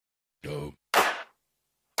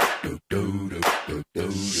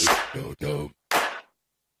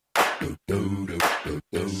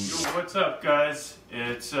What's up, guys?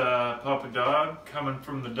 It's Papa Dog coming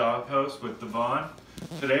from the doghouse with Devon.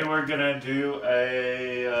 Today we're gonna do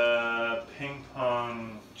a ping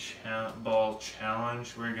pong ball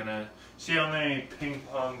challenge. We're gonna see how many ping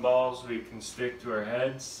pong balls we can stick to our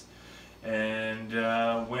heads, and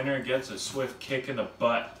winner gets a swift kick in the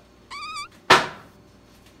butt.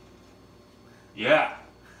 Yeah.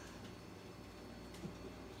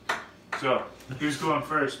 So, who's going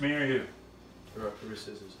first, me or you? Rock, paper,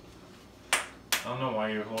 scissors. I don't know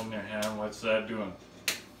why you're holding your hand. What's that doing?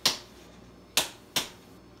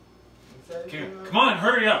 Okay, come on,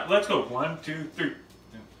 hurry up. Let's go. 1, 2, 3.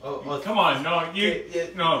 Oh, come on, no,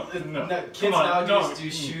 you, no. Kids come on, nowadays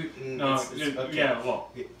do shoot and no, it's okay. yeah,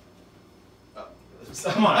 well. Oh.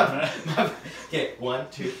 Come on, man. Okay, 1,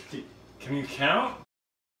 2, 3. Can you count?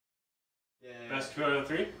 Yeah. Best 2 out of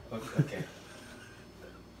 3? Okay.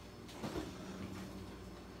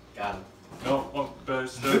 Got him. No, well,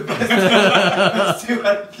 best 2 out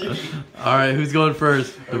of 3. Alright, who's going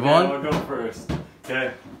first? Okay, Devon? I'll go first.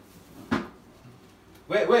 Okay.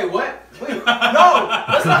 Wait, what? Wait, no!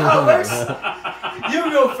 That's not how it works!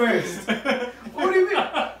 You go first! What do you mean?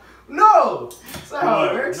 No! That's not how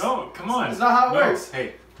it works! No, come on. That's not how it works!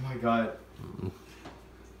 Hey. Oh my god.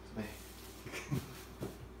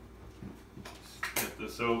 Get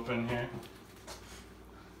this open here.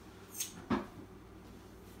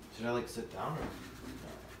 Should I like sit down or?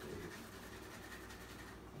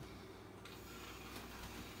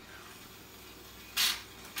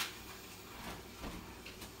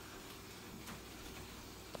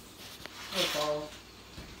 Oh,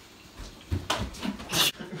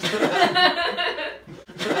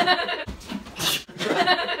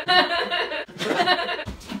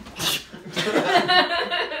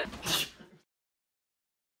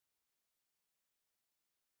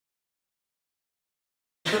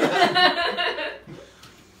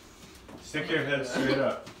 Stick your head straight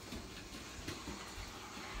up.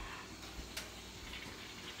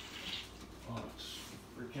 Oh, it's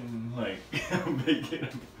freaking like big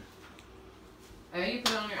it. I think you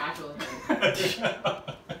put it on your actual head.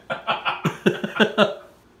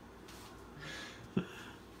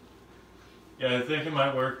 Yeah, I think it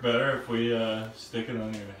might work better if we stick it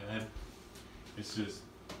on your head. It's just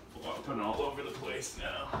flopping all over the place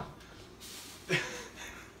now.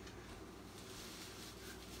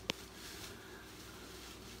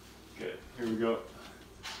 Good, here we go.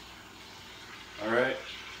 Alright.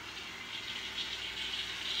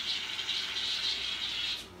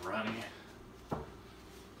 It's running.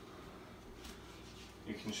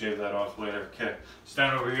 You can shave that off later. Okay,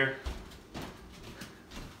 stand over here.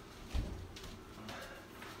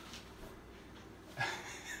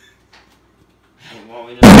 want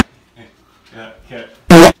me to? Yeah, okay.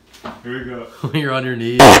 Here we go. You're on your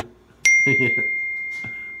knees.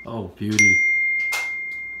 Oh, beauty.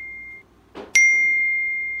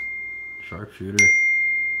 Sharpshooter.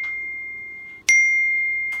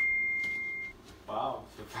 Wow,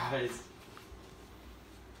 surprise.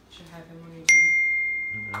 Should have him when you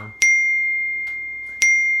I know.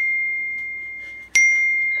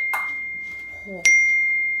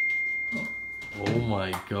 Oh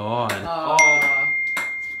my god.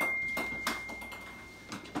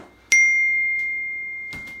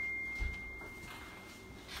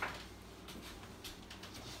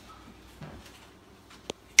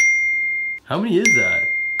 How many is that?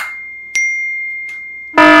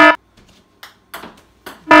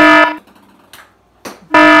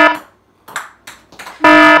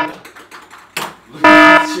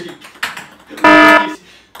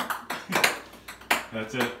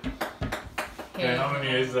 That's it. Okay, how many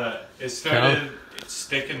is that? It started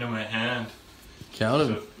sticking to my hand. Count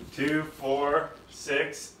them. So 2, 4,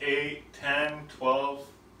 6, 8, 10, 12,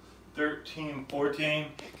 13, 14.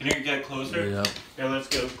 Can you get closer? Yeah. Yeah, let's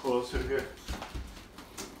get closer here.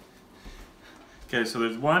 Okay, so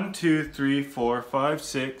there's 1, 2, 3, 4, 5,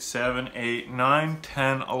 6, 7, 8, 9,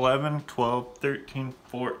 10, 11, 12, 13,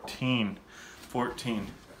 14. 14.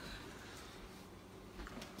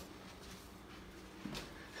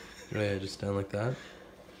 Right, just stand like that.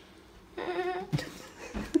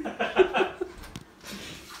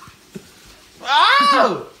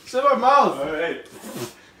 Ow! Shut my mouth! Alright.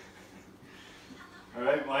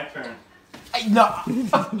 Alright, my turn. No!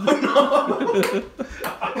 No!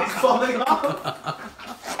 It's falling off!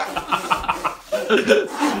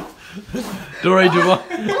 Don't worry, Devon.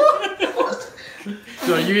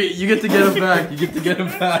 So you get to get him back. You get to get him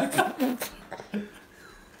back.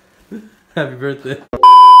 Happy birthday.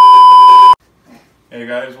 Hey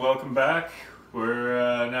guys, welcome back.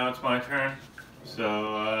 now it's my turn. So,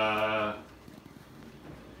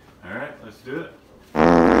 alright, let's do it.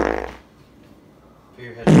 Put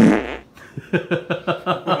your head.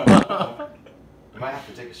 I might have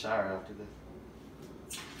to take a shower after this.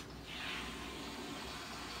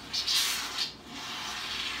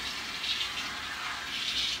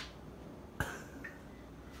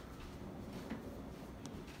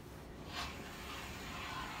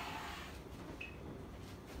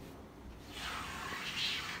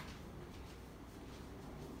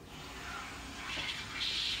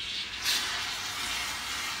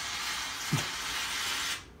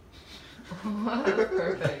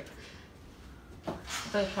 Perfect.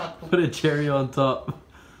 That's helpful. Put a cherry on top.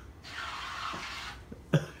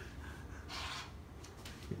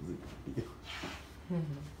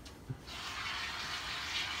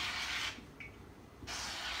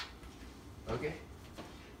 Okay.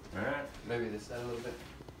 Alright. Maybe this side a little bit.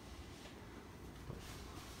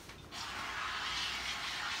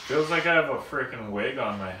 Feels like I have a freaking wig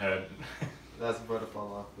on my head. That's about to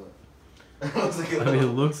fall off, but. Looks like I mean, it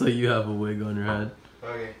looks like you have a wig on your head.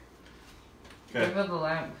 Okay. Give her the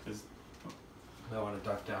lamp. I want to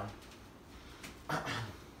duck down.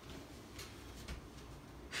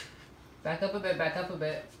 Back up a bit, back up a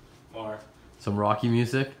bit. More. Some Rocky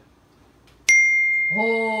music.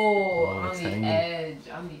 Oh, on it's the hanging. edge,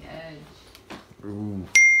 on the edge. Ooh.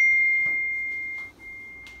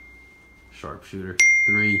 Sharpshooter.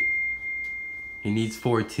 3. He needs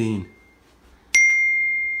 14.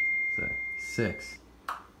 What's that? 6.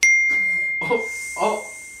 Oh! Oh!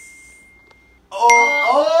 Oh!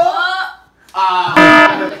 Oh!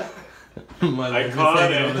 Ah! My I leg is caught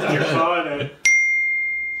hanging it. on the I edge. caught it.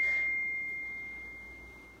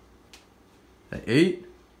 At 8.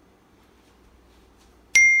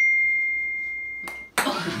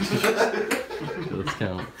 Let's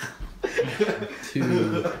count.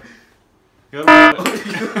 2.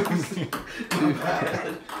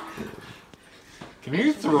 Can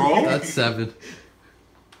you throw? That's 7.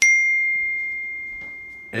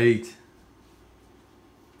 8.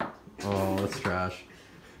 Oh, that's trash.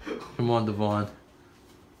 Come on, Devon.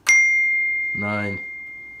 9.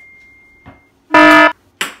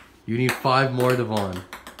 You need 5 more, Devon.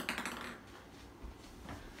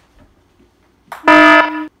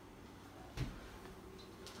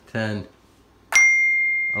 10.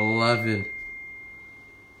 11.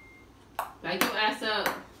 Back your ass up.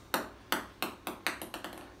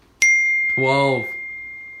 12.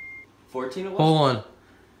 14 it was? Hold on.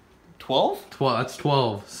 12? 12. That's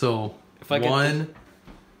 12. So If I get 1,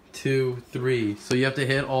 2, 3. So you have to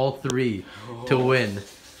hit all 3 to win.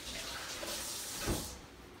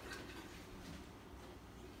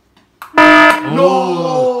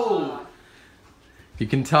 Oh. You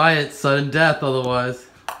can tie it, sudden death otherwise.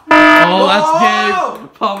 Oh, that's game.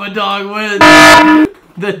 Papa Dog wins.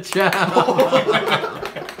 The jab.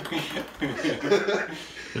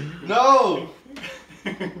 No!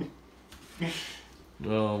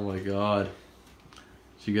 Oh my god.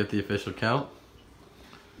 Did you get the official count?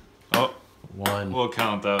 Oh, 1. we'll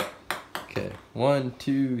count that. Okay. 1,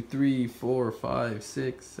 2, 3, 4, 5,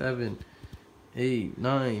 6, 7, 8,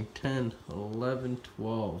 9, 10, 11,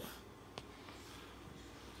 12.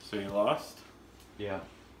 So you lost? Yeah.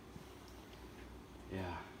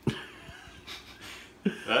 Yeah.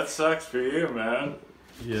 That sucks for you, man.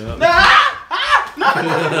 Yeah.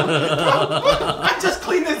 I just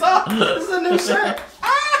cleaned this up! This is a new shirt!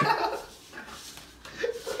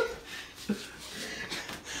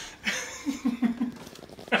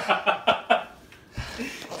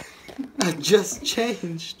 I just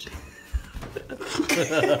changed.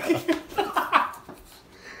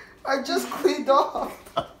 I just cleaned off.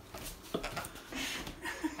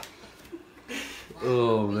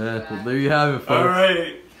 Oh man. Well, there you have it, folks.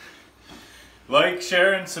 Alright. Like,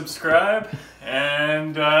 share, and subscribe.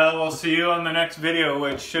 And we'll see you on the next video,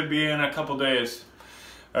 which should be in a couple days.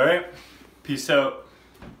 Alright? Peace out.